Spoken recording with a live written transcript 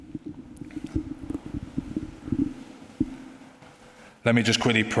Let me just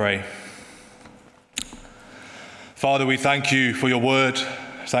quickly pray. Father, we thank you for your word.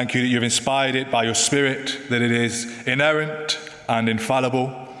 Thank you that you've inspired it by your Spirit, that it is inerrant and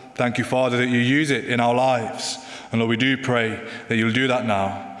infallible. Thank you, Father, that you use it in our lives. And Lord, we do pray that you'll do that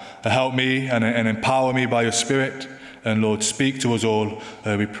now. Help me and empower me by your Spirit. And Lord, speak to us all,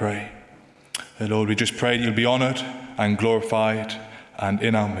 we pray. Lord, we just pray that you'll be honoured and glorified and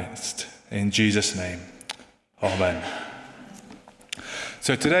in our midst. In Jesus' name, amen.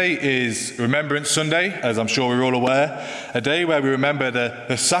 So today is Remembrance Sunday, as I'm sure we're all aware, a day where we remember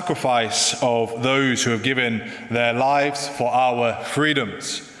the sacrifice of those who have given their lives for our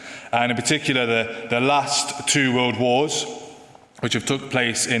freedoms, and in particular the last two world wars, which have took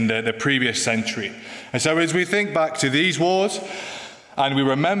place in the previous century. And so as we think back to these wars, and we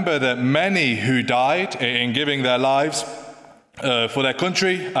remember that many who died in giving their lives for their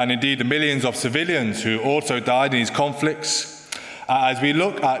country, and indeed the millions of civilians who also died in these conflicts, as we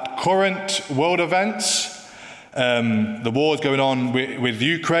look at current world events, the wars going on with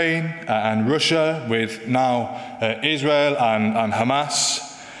Ukraine and Russia, with now Israel and Hamas,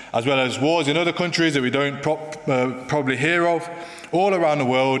 as well as wars in other countries that we don't probably hear of, all around the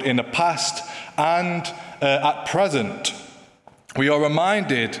world in the past and at present, we are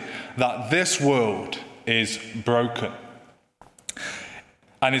reminded that this world is broken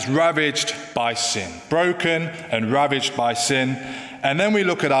and is ravaged by sin. Broken and ravaged by sin. And then we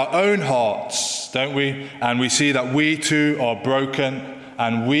look at our own hearts, don't we? And we see that we too are broken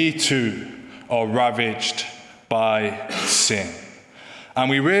and we too are ravaged by sin. And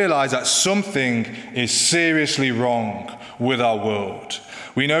we realize that something is seriously wrong with our world.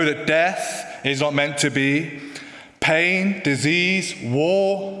 We know that death is not meant to be. Pain, disease,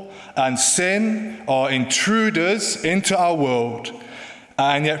 war, and sin are intruders into our world.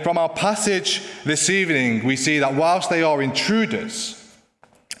 And yet from our passage this evening, we see that whilst they are intruders,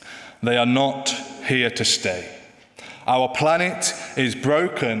 they are not here to stay. Our planet is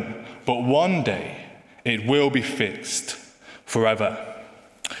broken, but one day it will be fixed forever.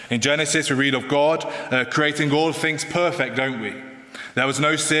 In Genesis, we read of God creating all things perfect, don't we? There was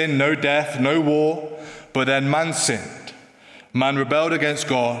no sin, no death, no war, but then man sinned. Man rebelled against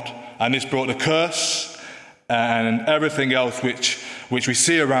God, and this brought the curse and everything else which we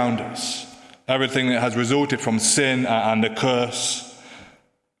see around us, everything that has resulted from sin and the curse.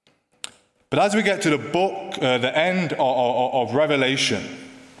 But as we get to the book, the end of Revelation,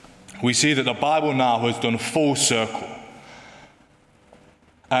 we see that the Bible now has done full circle,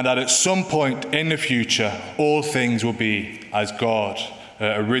 and that at some point in the future, all things will be as God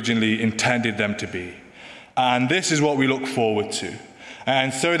originally intended them to be. And this is what we look forward to.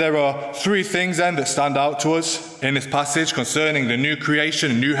 And so there are three things then that stand out to us in this passage concerning the new creation,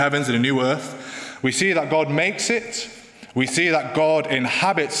 the new heavens and the new earth. We see that God makes it. We see that God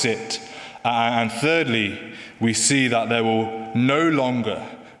inhabits it. And thirdly, we see that there will no longer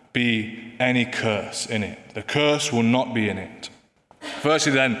be any curse in it. The curse will not be in it.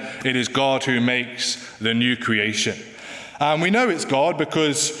 Firstly then, it is God who makes the new creation. And we know it's God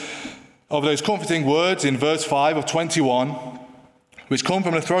because of those comforting words in verse 5 of 21, which come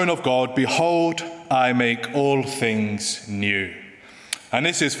from the throne of God, "Behold, I make all things new." And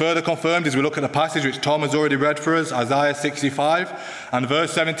this is further confirmed as we look at the passage which Tom has already read for us, Isaiah 65 and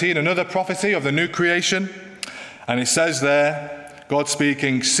verse 17, another prophecy of the new creation. And it says there, God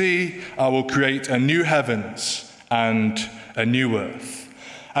speaking, "See, I will create a new heavens and a new earth."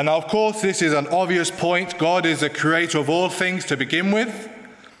 And now, of course, this is an obvious point. God is the creator of all things to begin with.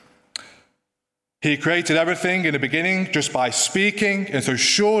 He created everything in the beginning just by speaking, and so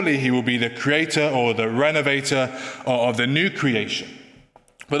surely he will be the creator or the renovator of the new creation.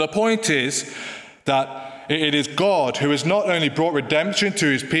 But the point is that it is God who has not only brought redemption to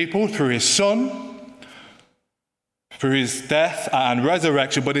his people through his Son, through his death and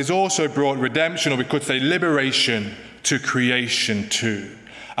resurrection, but has also brought redemption, or we could say liberation, to creation too.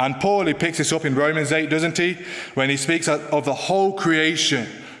 And Paul, he picks this up in Romans 8, doesn't he? When he speaks of the whole creation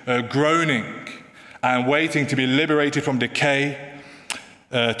groaning and waiting to be liberated from decay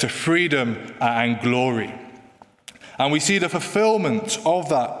to freedom and glory. And we see the fulfillment of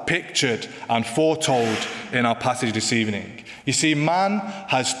that pictured and foretold in our passage this evening. You see, man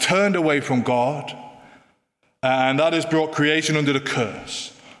has turned away from God, and that has brought creation under the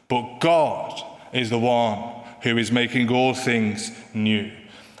curse. But God is the one who is making all things new.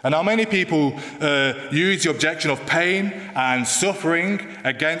 And now many people use the objection of pain and suffering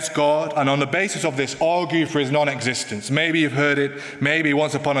against God, and on the basis of this argue for his non-existence. Maybe you've heard it, maybe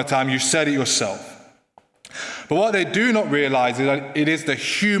once upon a time you said it yourself. But what they do not realize is that it is the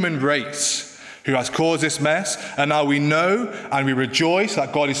human race who has caused this mess. And now we know and we rejoice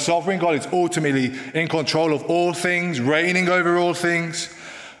that God is sovereign. God is ultimately in control of all things, reigning over all things.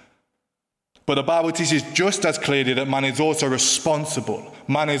 But the Bible teaches just as clearly that man is also responsible.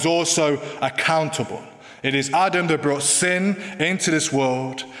 Man is also accountable. It is Adam that brought sin into this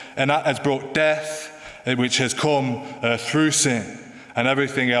world, and that has brought death, which has come through sin, and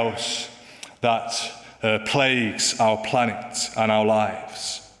everything else that plagues our planet and our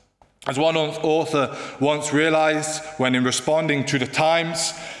lives. As one author once realized, when in responding to the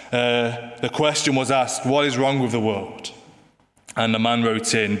Times, the question was asked, "What is wrong with the world?" And the man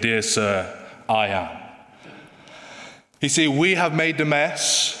wrote in, "Dear sir, I am." You see, we have made the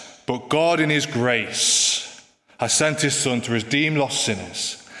mess, but God in his grace has sent his Son to redeem lost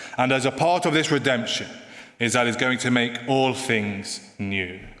sinners. And as a part of this redemption is that he's going to make all things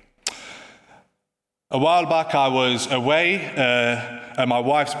new. A while back I was away at my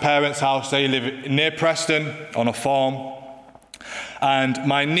wife's parents' house. They live near Preston on a farm. And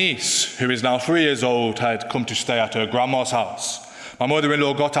my niece, who is now 3 years old, had come to stay at her grandma's house. My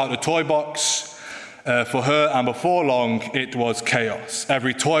mother-in-law got out the toy box for her, and before long it was chaos.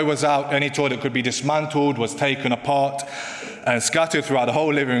 Every toy was out. Any toy that could be dismantled was taken apart and scattered throughout the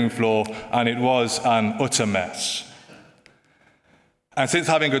whole living room floor, and it was an utter mess. And since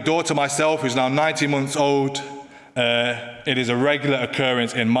having a daughter myself, who's now 19 months old, it is a regular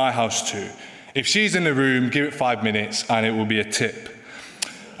occurrence in my house too. If she's in the room, give it 5 minutes and it will be a tip.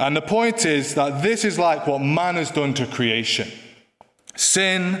 And the point is that this is like what man has done to creation.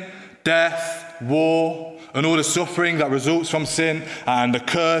 Sin, death, war, and all the suffering that results from sin and the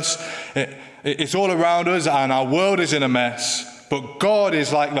curse. It's all around us and our world is in a mess. But God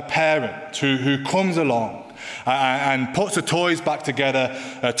is like the parent who comes along and puts the toys back together,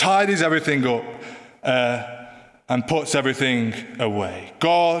 tidies everything up, and puts everything away.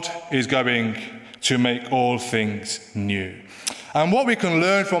 God is going to make all things new. And what we can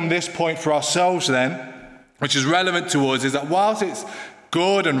learn from this point for ourselves then, which is relevant to us, is that whilst it's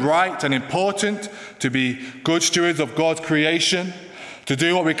good and right and important to be good stewards of God's creation, to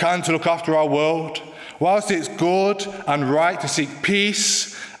do what we can to look after our world, whilst it's good and right to seek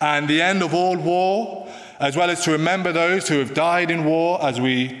peace and the end of all war, as well as to remember those who have died in war, as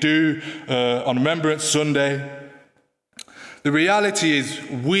we do on Remembrance Sunday, the reality is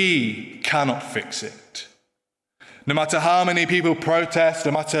we cannot fix it. No matter how many people protest,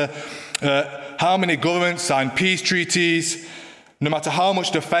 no matter how many governments sign peace treaties, no matter how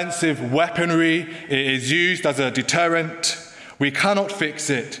much defensive weaponry is used as a deterrent, we cannot fix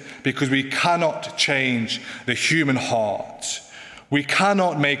it because we cannot change the human heart. We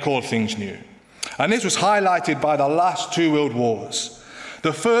cannot make all things new. And this was highlighted by the last 2 world wars.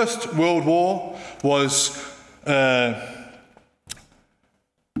 The First World War was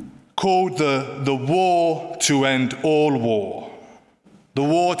called the war to end all war. The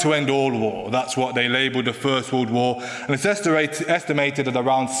war to end all war. That's what they labelled the First World War. And it's estimated that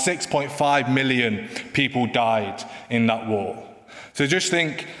around 6.5 million people died in that war. So just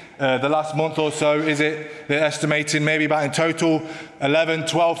think, the last month or so, they're estimating maybe about in total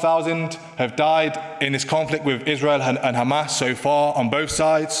 12,000 have died in this conflict with Israel and Hamas so far on both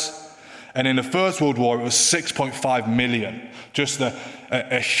sides. And in the First World War, it was 6.5 million. Just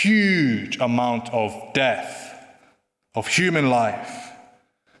a huge amount of death, of human life,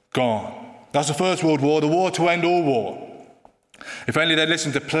 gone. That's the First World War, the war to end all war. If only they'd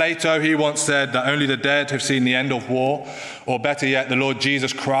listened to Plato, he once said that only the dead have seen the end of war, or better yet, the Lord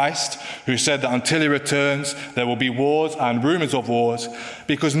Jesus Christ, who said that until he returns, there will be wars and rumors of wars,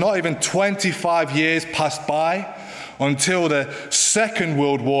 because not even 25 years passed by until the Second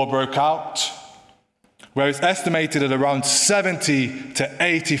World War broke out, where it's estimated that around 70 to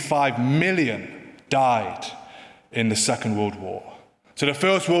 85 million died in the Second World War. So the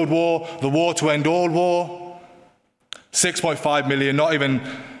First World War, the war to end all war, 6.5 million, not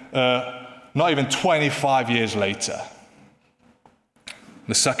even 25 years later.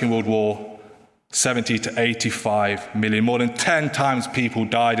 The Second World War, 70 to 85 million. More than 10 times people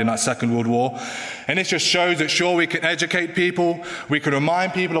died in that Second World War. And this just shows that sure, we can educate people, we can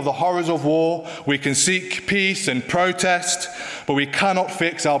remind people of the horrors of war, we can seek peace and protest, but we cannot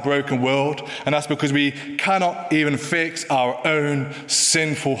fix our broken world. And that's because we cannot even fix our own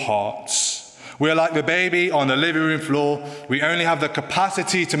sinful hearts. We're like the baby on the living room floor. We only have the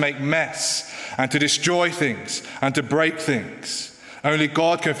capacity to make mess and to destroy things and to break things. Only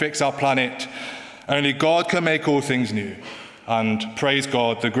God can fix our planet. Only God can make all things new. And praise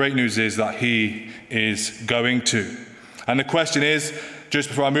God, the great news is that he is going to. And the question is, just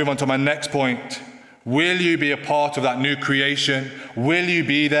before I move on to my next point, will you be a part of that new creation? Will you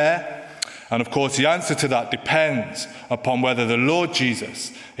be there? And of course, the answer to that depends upon whether the Lord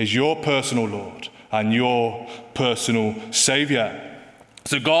Jesus is your personal Lord and your personal Saviour.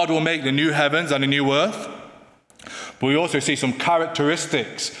 So God will make the new heavens and the new earth, but we also see some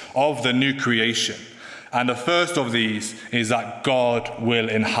characteristics of the new creation. And the first of these is that God will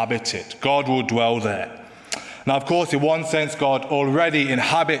inhabit it. God will dwell there. Now, of course, in one sense, God already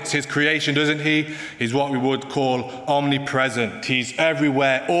inhabits his creation, doesn't he? He's what we would call omnipresent. He's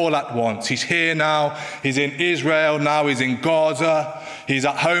everywhere all at once. He's here now. He's in Israel now. He's in Gaza. He's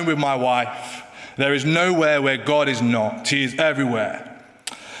at home with my wife. There is nowhere where God is not. He is everywhere.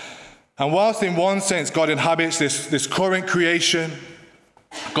 And whilst in one sense God inhabits this current creation,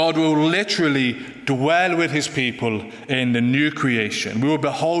 God will literally dwell with his people in the new creation. We will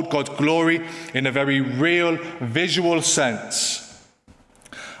behold God's glory in a very real, visual sense.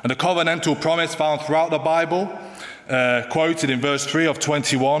 And the covenantal promise found throughout the Bible, quoted in verse 3 of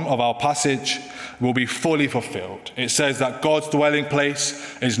 21 of our passage, will be fully fulfilled. It says that God's dwelling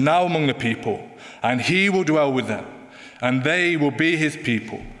place is now among the people, and he will dwell with them, and they will be his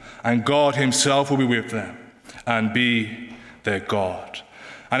people, and God himself will be with them and be their God.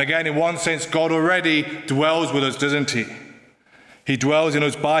 And again, in one sense, God already dwells with us, doesn't he? He dwells in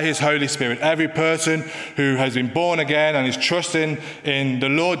us by his Holy Spirit. Every person who has been born again and is trusting in the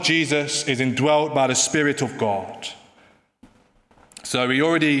Lord Jesus is indwelt by the Spirit of God. So he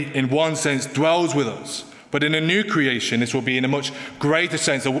already, in one sense, dwells with us. But in a new creation, this will be in a much greater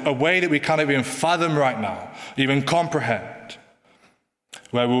sense, a way that we can't even fathom right now, even comprehend,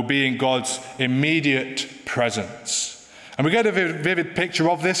 where we'll be in God's immediate presence. And we get a vivid picture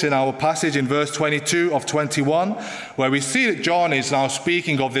of this in our passage in verse 22 of 21, where we see that John is now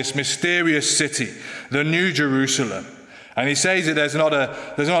speaking of this mysterious city, the New Jerusalem. And he says that there's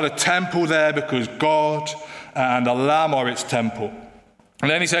not a temple there because God and the Lamb are its temple.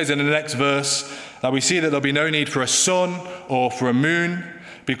 And then he says in the next verse that we see that there'll be no need for a sun or for a moon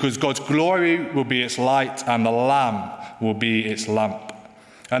because God's glory will be its light and the Lamb will be its lamp.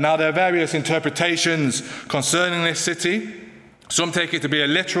 And now there are various interpretations concerning this city. Some take it to be a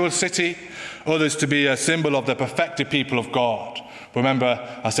literal city, others to be a symbol of the perfected people of God. Remember,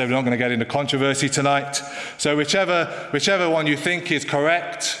 I said we're not going to get into controversy tonight. So whichever one you think is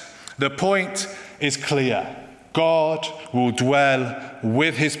correct, the point is clear. God will dwell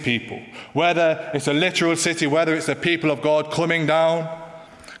with his people. Whether it's a literal city, whether it's the people of God coming down,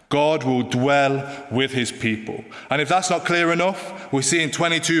 God will dwell with his people. And if that's not clear enough, we see in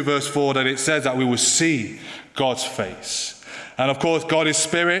 22 verse 4 that it says that we will see God's face. And of course, God is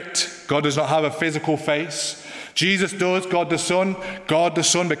spirit. God does not have a physical face. Jesus does, God the Son. God the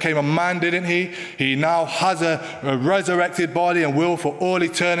Son became a man, didn't he? He now has a resurrected body and will for all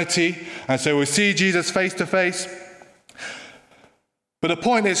eternity. And so we see Jesus face to face. But the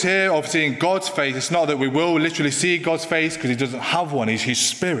point is here of seeing God's face, it's not that we will literally see God's face because he doesn't have one, he's his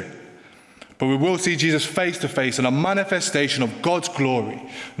spirit. But we will see Jesus face to face in a manifestation of God's glory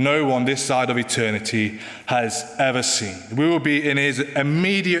no one this side of eternity has ever seen. We will be in his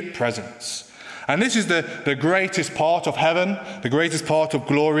immediate presence. And this is the greatest part of heaven, the greatest part of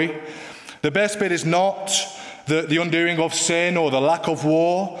glory. The best bit is not the undoing of sin or the lack of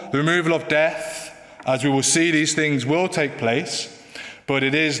war, the removal of death. As we will see, these things will take place. But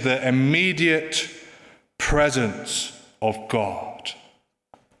it is the immediate presence of God.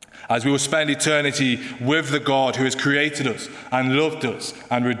 As we will spend eternity with the God who has created us and loved us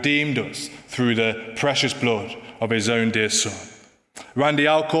and redeemed us through the precious blood of his own dear Son. Randy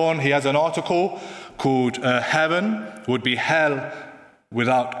Alcorn, he has an article called Heaven Would Be Hell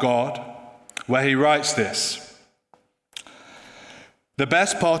Without God, where he writes this: the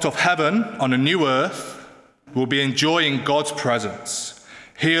best part of heaven on a new earth will be enjoying God's presence.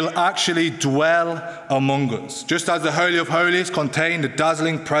 He'll actually dwell among us. Just as the Holy of Holies contained the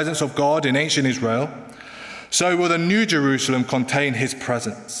dazzling presence of God in ancient Israel, so will the New Jerusalem contain his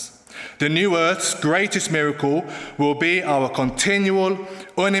presence. The new earth's greatest miracle will be our continual,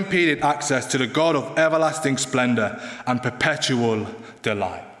 unimpeded access to the God of everlasting splendor and perpetual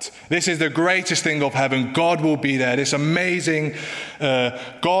delight. This is the greatest thing of heaven. God will be there. This amazing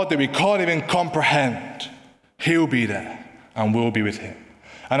God that we can't even comprehend. He'll be there and we'll be with him.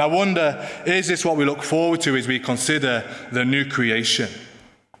 And I wonder, is this what we look forward to as we consider the new creation?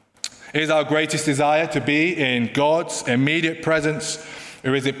 Is our greatest desire to be in God's immediate presence,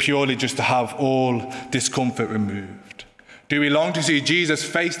 or is it purely just to have all discomfort removed? Do we long to see Jesus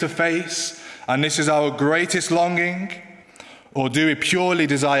face to face, and this is our greatest longing? Or do we purely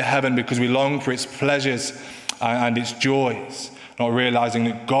desire heaven because we long for its pleasures and its joys, not realizing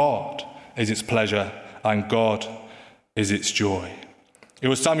that God is its pleasure and God is its joy? It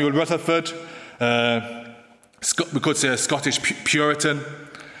was Samuel Rutherford, we could say a Scottish Puritan,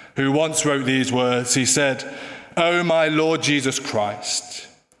 who once wrote these words. He said, "Oh, my Lord Jesus Christ,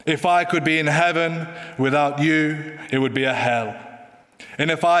 if I could be in heaven without you, it would be a hell.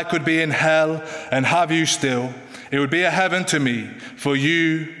 And if I could be in hell and have you still, it would be a heaven to me, for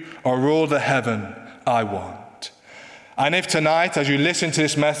you are all the heaven I want." And if tonight, as you listen to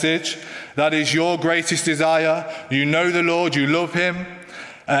this message, that is your greatest desire, you know the Lord, you love him,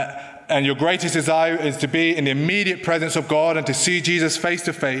 and your greatest desire is to be in the immediate presence of God and to see Jesus face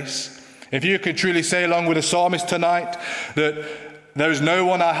to face, if you could truly say along with the psalmist tonight that there is no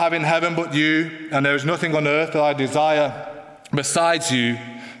one I have in heaven but you, and there is nothing on earth that I desire besides you,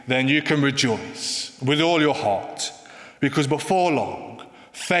 then you can rejoice with all your heart, because before long,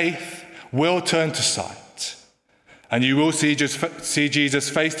 faith will turn to sight, and you will see Jesus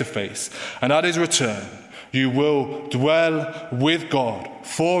face to face, and at his return, you will dwell with God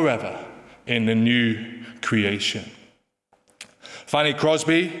forever in the new creation. Fanny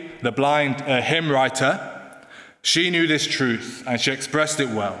Crosby, the blind hymn writer, she knew this truth and she expressed it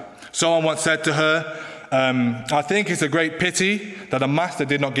well. Someone once said to her, "I think it's a great pity that the Master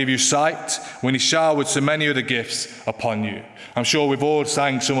did not give you sight when he showered so many of the gifts upon you." I'm sure we've all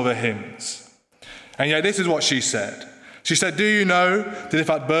sang some of her hymns. And yet this is what she said. She said, "Do you know that if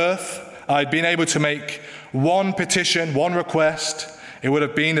at birth I'd been able to make one petition, one request, it would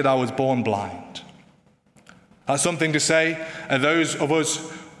have been that I was born blind." That's something to say. And those of us,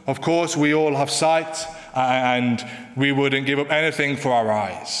 of course, we all have sight, and we wouldn't give up anything for our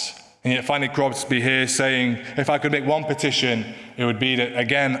eyes. And yet Fanny Crosby here saying, if I could make one petition, it would be that,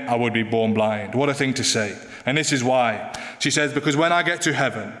 again, I would be born blind. What a thing to say. And this is why. She says, "Because when I get to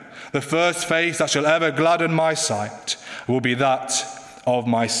heaven, the first face that shall ever gladden my sight will be that of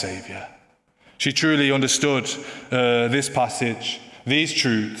my Saviour." She truly understood this passage, these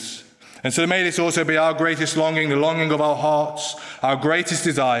truths. And so may this also be our greatest longing, the longing of our hearts, our greatest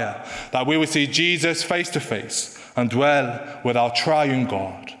desire, that we will see Jesus face to face and dwell with our triune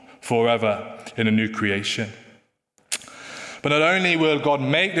God forever in a new creation. But not only will God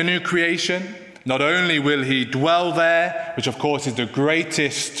make the new creation, not only will he dwell there, which of course is the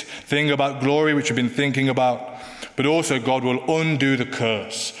greatest thing about glory, which we've been thinking about, but also God will undo the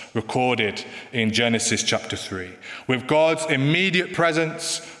curse recorded in Genesis chapter 3. With God's immediate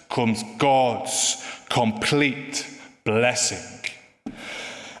presence comes God's complete blessing.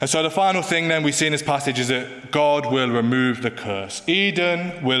 And so the final thing then we see in this passage is that God will remove the curse.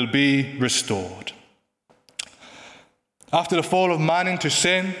 Eden will be restored. After the fall of man into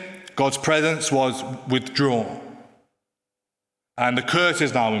sin, God's presence was withdrawn. And the curse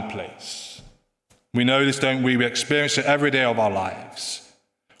is now in place. We know this, don't we? We experience it every day of our lives.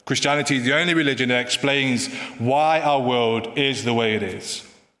 Christianity is the only religion that explains why our world is the way it is.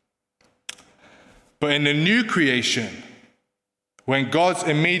 But in the new creation, when God's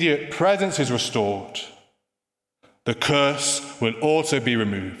immediate presence is restored, the curse will also be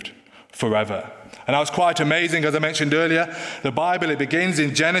removed forever. And that was quite amazing, as I mentioned earlier. The Bible, it begins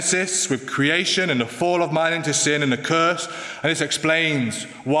in Genesis with creation and the fall of man into sin and the curse. And this explains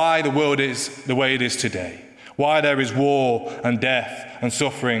why the world is the way it is today. Why there is war and death and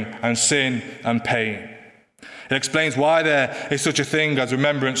suffering and sin and pain. It explains why there is such a thing as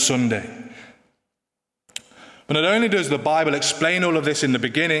Remembrance Sunday. But not only does the Bible explain all of this in the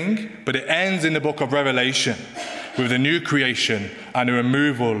beginning, but it ends in the book of Revelation with the new creation and the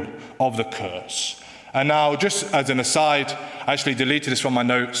removal of the curse. And now, just as an aside, I actually deleted this from my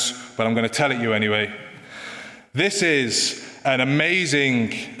notes, but I'm going to tell it you anyway. This is an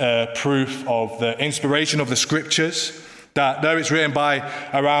amazing proof of the inspiration of the scriptures, that though it's written by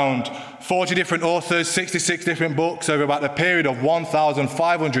around 40 different authors, 66 different books over about a period of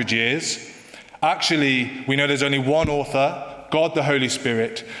 1,500 years, actually, we know there's only one author, God the Holy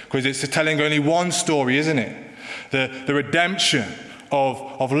Spirit, because it's telling only one story, isn't it? The redemption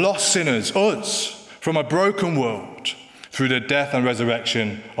of lost sinners, us, from a broken world through the death and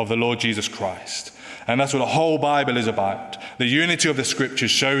resurrection of the Lord Jesus Christ. And that's what the whole Bible is about. The unity of the scriptures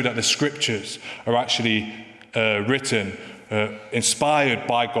show that the scriptures are actually written, inspired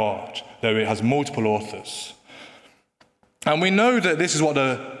by God, though it has multiple authors. And we know that this is what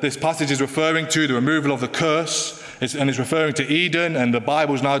this passage is referring to, the removal of the curse, and it's referring to Eden, and the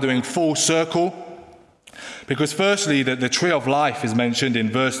Bible is now doing full circle. Because firstly, the tree of life is mentioned in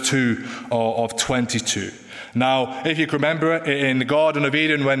verse 2 of 22. Now, if you can remember, in the Garden of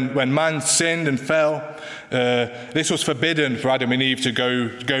Eden, when man sinned and fell, this was forbidden for Adam and Eve to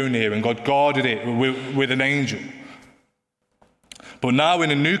go near, and God guarded it with an angel. But now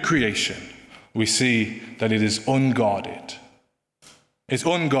in a new creation, we see that it is unguarded. It's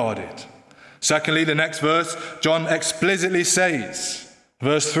unguarded. Secondly, the next verse, John explicitly says,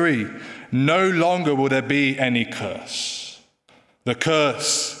 verse 3, no longer will there be any curse. The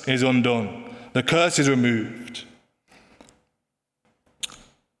curse is undone. The curse is removed.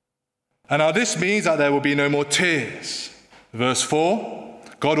 And now this means that there will be no more tears. Verse 4,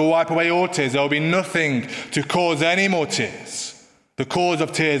 God will wipe away all tears. There will be nothing to cause any more tears. The cause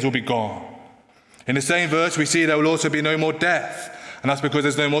of tears will be gone. In the same verse, we see there will also be no more death. And that's because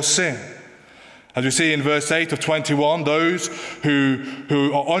there's no more sin. As we see in verse 8 of 21, those who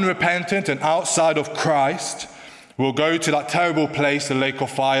are unrepentant and outside of Christ will go to that terrible place, the lake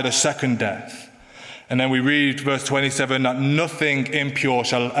of fire, the second death. And then we read verse 27, that nothing impure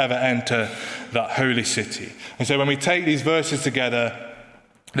shall ever enter that holy city. And so when we take these verses together,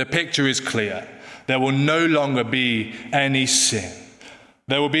 the picture is clear. There will no longer be any sin.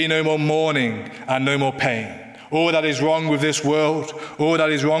 There will be no more mourning and no more pain. All that is wrong with this world, all that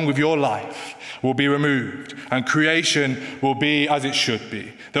is wrong with your life will be removed, and creation will be as it should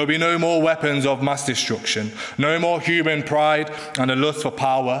be. There will be no more weapons of mass destruction, no more human pride and a lust for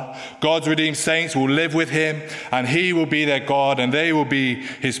power. God's redeemed saints will live with him, and he will be their God, and they will be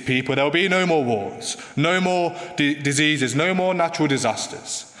his people. There will be no more wars, no more diseases, no more natural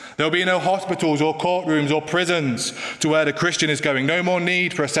disasters. There will be no hospitals or courtrooms or prisons to where the Christian is going. No more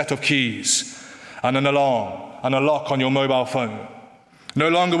need for a set of keys and an alarm and a lock on your mobile phone. No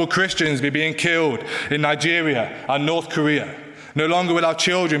longer will Christians be being killed in Nigeria and North Korea. No longer will our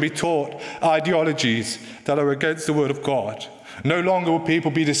children be taught ideologies that are against the word of God. No longer will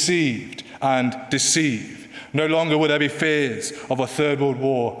people be deceived and deceive. No longer will there be fears of a third world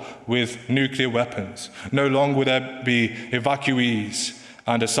war with nuclear weapons. No longer will there be evacuees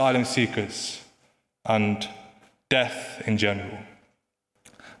and asylum seekers and death in general.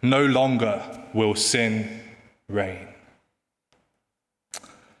 No longer will sin reign.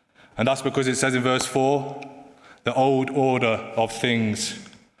 And that's because it says in verse 4, the old order of things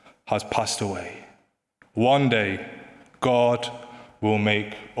has passed away. One day, God will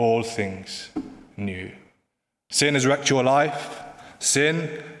make all things new. Sin has wrecked your life.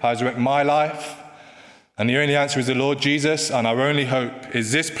 Sin has wrecked my life. And the only answer is the Lord Jesus, and our only hope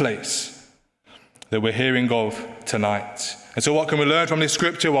is this place that we're hearing of tonight. And so what can we learn from this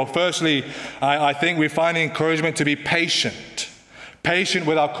scripture? Well, firstly, I think we find the encouragement to be patient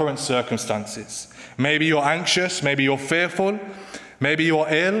with our current circumstances. Maybe you're anxious, maybe you're fearful, maybe you're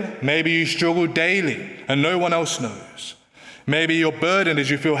ill, maybe you struggle daily and no one else knows. Maybe you're burdened as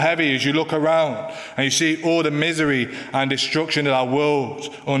you feel heavy as you look around and you see all the misery and destruction that our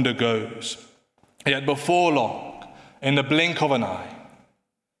world undergoes. Yet before long, in the blink of an eye,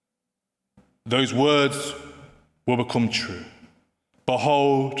 those words will become true.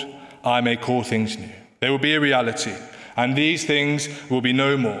 Behold, I make all things new. They will be a reality, and these things will be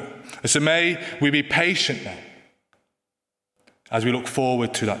no more. So may we be patient then, as we look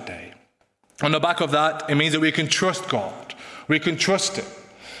forward to that day. On the back of that, it means that we can trust God. We can trust him.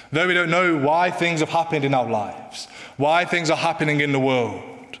 Though we don't know why things have happened in our lives, why things are happening in the world,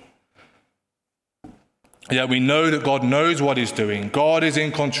 yet we know that God knows what he's doing. God is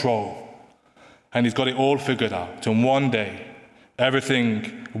in control. And he's got it all figured out. And one day,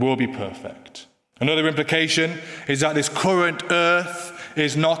 everything will be perfect. Another implication is that this current earth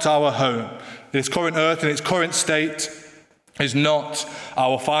is not our home. This current earth in its current state is not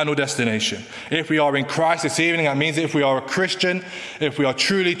our final destination. If we are in Christ this evening, that means that if we are a Christian, if we are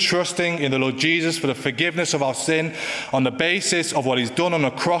truly trusting in the Lord Jesus for the forgiveness of our sin on the basis of what he's done on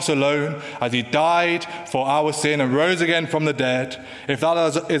the cross alone, as he died for our sin and rose again from the dead, if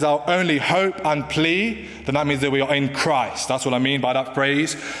that is our only hope and plea, then that means that we are in Christ. That's what I mean by that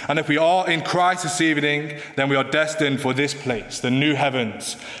phrase. And if we are in Christ this evening, then we are destined for this place, the new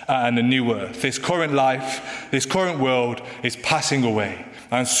heavens and the new earth. This current life, this current world is passing away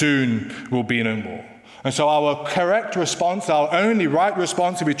and soon will be no more. And so our correct response, our only right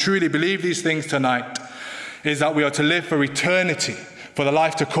response, if we truly believe these things tonight, is that we are to live for eternity, for the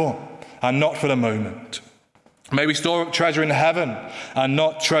life to come, and not for the moment. May we store up treasure in heaven and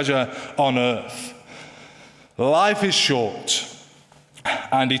not treasure on earth. Life is short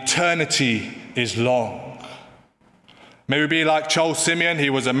and eternity is long. May we be like Charles Simeon. He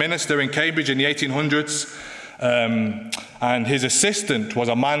was a minister in Cambridge in the 1800s. And his assistant was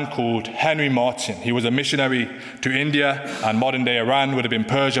a man called Henry Martyn. He was a missionary to India, and modern-day Iran would have been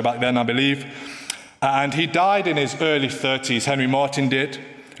Persia back then, I believe. And he died in his early 30s, Henry Martyn did.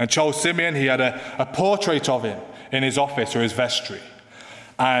 And Charles Simeon, he had a portrait of him in his office or his vestry.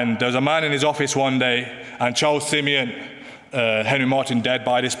 And there was a man in his office one day, and Charles Simeon, Henry Martyn dead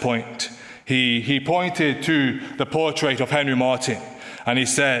by this point, he pointed to the portrait of Henry Martyn. And he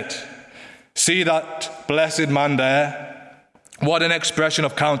said, "See that blessed man there? What an expression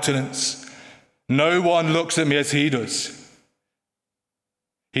of countenance. No one looks at me as he does.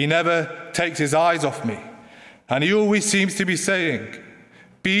 He never takes his eyes off me. And he always seems to be saying,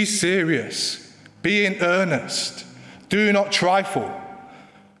 'Be serious, be in earnest, do not trifle,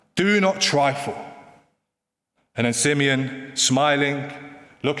 do not trifle.'" And then Simeon, smiling,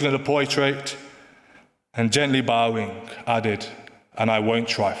 looking at the portrait, and gently bowing, added, "And I won't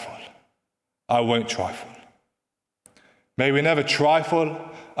trifle. I won't trifle." May we never trifle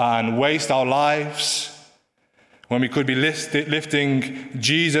and waste our lives when we could be lifting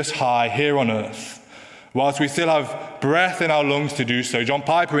Jesus high here on earth, whilst we still have breath in our lungs to do so. John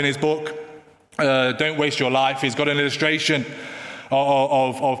Piper, in his book, Don't Waste Your Life, he's got an illustration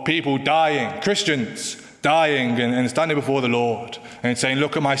of people dying, Christians dying and standing before the Lord and saying,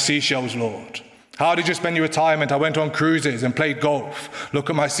 "Look at my seashells, Lord. How did you spend your retirement? I went on cruises and played golf. Look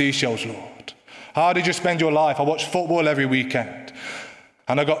at my seashells, Lord. How did you spend your life? I watched football every weekend.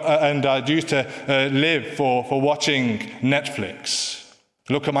 And I used to live for watching Netflix.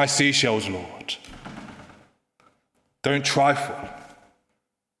 Look at my seashells, Lord." Don't trifle.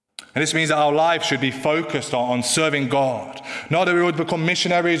 And this means that our life should be focused on serving God. Not that we would become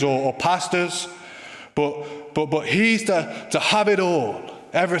missionaries or pastors, but He's to have it all,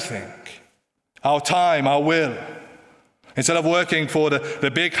 everything. Our time, our will. Instead of working for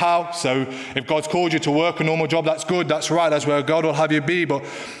the big house, so if God's called you to work a normal job, that's good, that's right, that's where God will have you be. But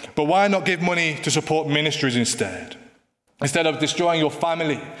why not give money to support ministries instead? Instead of destroying your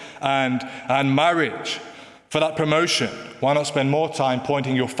family and marriage for that promotion, why not spend more time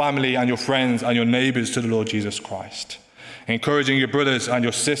pointing your family and your friends and your neighbors to the Lord Jesus Christ? Encouraging your brothers and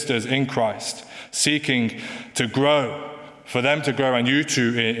your sisters in Christ, seeking to grow, for them to grow and you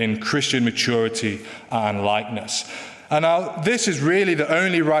too in Christian maturity and likeness. And now this is really the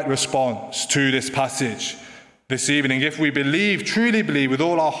only right response to this passage this evening, if we believe, truly believe with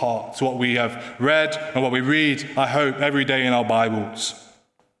all our hearts what we have read and what we read, I hope, every day in our Bibles.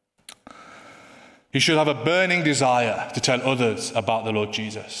 You should have a burning desire to tell others about the Lord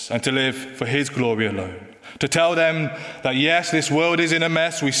Jesus and to live for His glory alone. To tell them that yes, this world is in a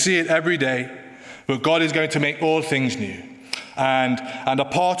mess, we see it every day, but God is going to make all things new. And a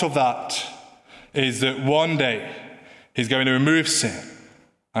part of that is that one day He's going to remove sin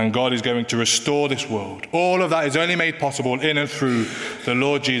and God is going to restore this world. All of that is only made possible in and through the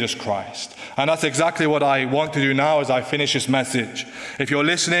Lord Jesus Christ. And that's exactly what I want to do now as I finish this message. If you're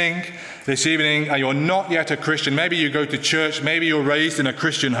listening this evening and you're not yet a Christian, maybe you go to church, maybe you're raised in a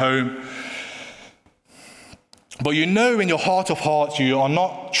Christian home, but you know in your heart of hearts you are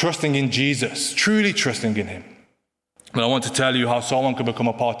not trusting in Jesus, truly trusting in Him. But I want to tell you how someone can become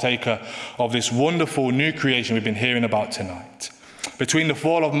a partaker of this wonderful new creation we've been hearing about tonight. Between the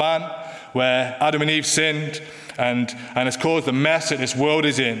fall of man, where Adam and Eve sinned and has caused the mess that this world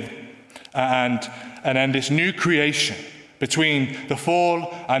is in, and then this new creation, between the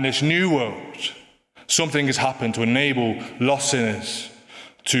fall and this new world, something has happened to enable lost sinners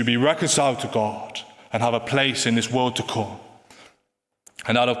to be reconciled to God and have a place in this world to come.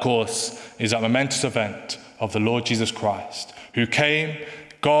 And that, of course, is that momentous event of the Lord Jesus Christ, who came,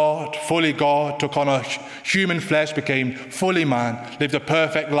 God, fully God, took on a human flesh, became fully man, lived a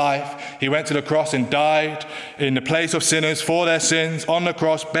perfect life. He went to the cross and died in the place of sinners for their sins on the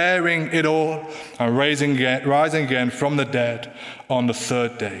cross, bearing it all and rising again from the dead on the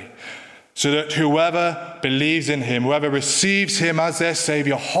third day. So that whoever believes in Him, whoever receives Him as their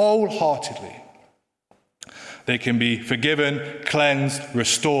Savior wholeheartedly, they can be forgiven, cleansed,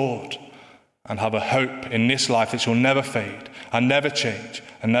 restored, and have a hope in this life that shall never fade and never change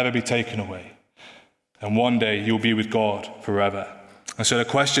and never be taken away. And one day you'll be with God forever. And so the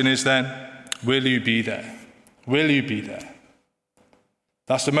question is then, will you be there? Will you be there?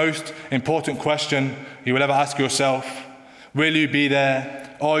 That's the most important question you will ever ask yourself. Will you be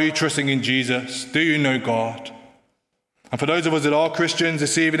there? Are you trusting in Jesus? Do you know God? And for those of us that are Christians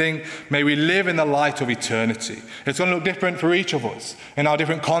this evening, may we live in the light of eternity. It's going to look different for each of us in our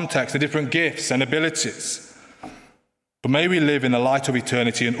different contexts, the different gifts and abilities. But may we live in the light of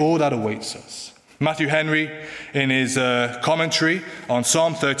eternity and all that awaits us. Matthew Henry, in his commentary on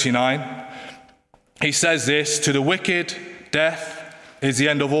Psalm 39, he says this: "To the wicked, death is the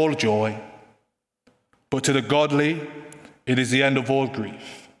end of all joy, but to the godly, it is the end of all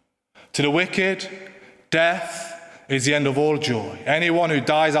grief." To the wicked, death is the end of all joy. Anyone who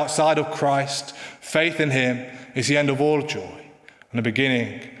dies outside of Christ, faith in Him, is the end of all joy and the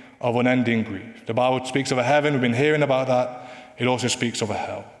beginning of unending grief. The Bible speaks of a heaven. We've been hearing about that. It also speaks of a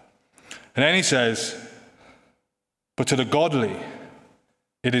hell. And then he says, but to the godly,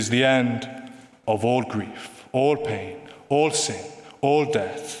 It is the end of all grief, all pain, all sin, all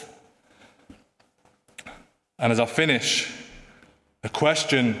death. And as I finish, the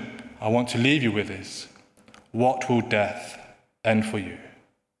question I want to leave you with is, what will death end for you?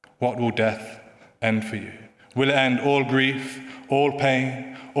 What will death end for you? Will it end all grief, all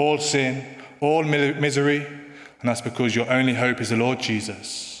pain, all sin, all misery? And that's because your only hope is the Lord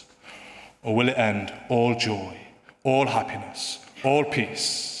Jesus. Or will it end all joy, all happiness, all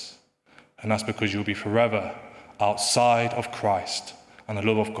peace? And that's because you'll be forever outside of Christ and the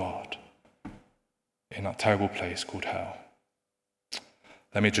love of God in that terrible place called hell.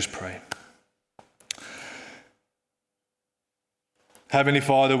 Let me just pray. Heavenly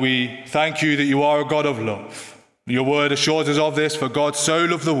Father, we thank you that you are a God of love. Your word assures us of this, for God so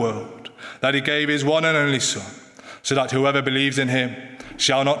loved the world that he gave his one and only Son, so that whoever believes in him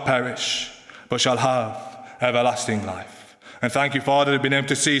shall not perish, but shall have everlasting life. And thank you, Father, to being able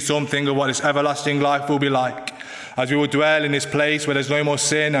to see something of what this everlasting life will be like, as we will dwell in this place where there's no more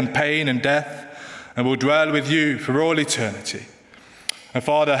sin and pain and death, and we'll dwell with you for all eternity. And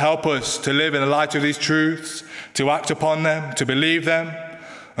Father, help us to live in the light of these truths, to act upon them, to believe them,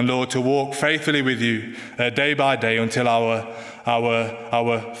 and Lord, to walk faithfully with you day by day until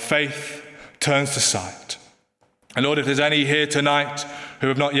our faith turns to sight. And Lord, if there's any here tonight who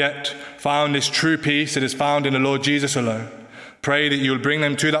have not yet found this true peace that is found in the Lord Jesus alone, pray that you'll bring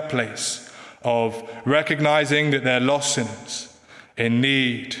them to that place of recognizing that they're lost sinners in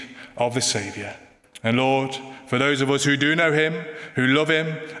need of the Saviour. And Lord, for those of us who do know him, who love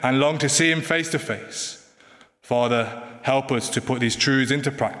him and long to see him face to face, Father, help us to put these truths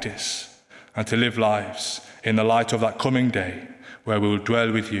into practice and to live lives in the light of that coming day where we will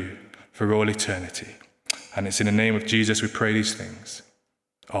dwell with you for all eternity. And it's in the name of Jesus we pray these things.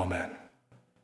 Amen.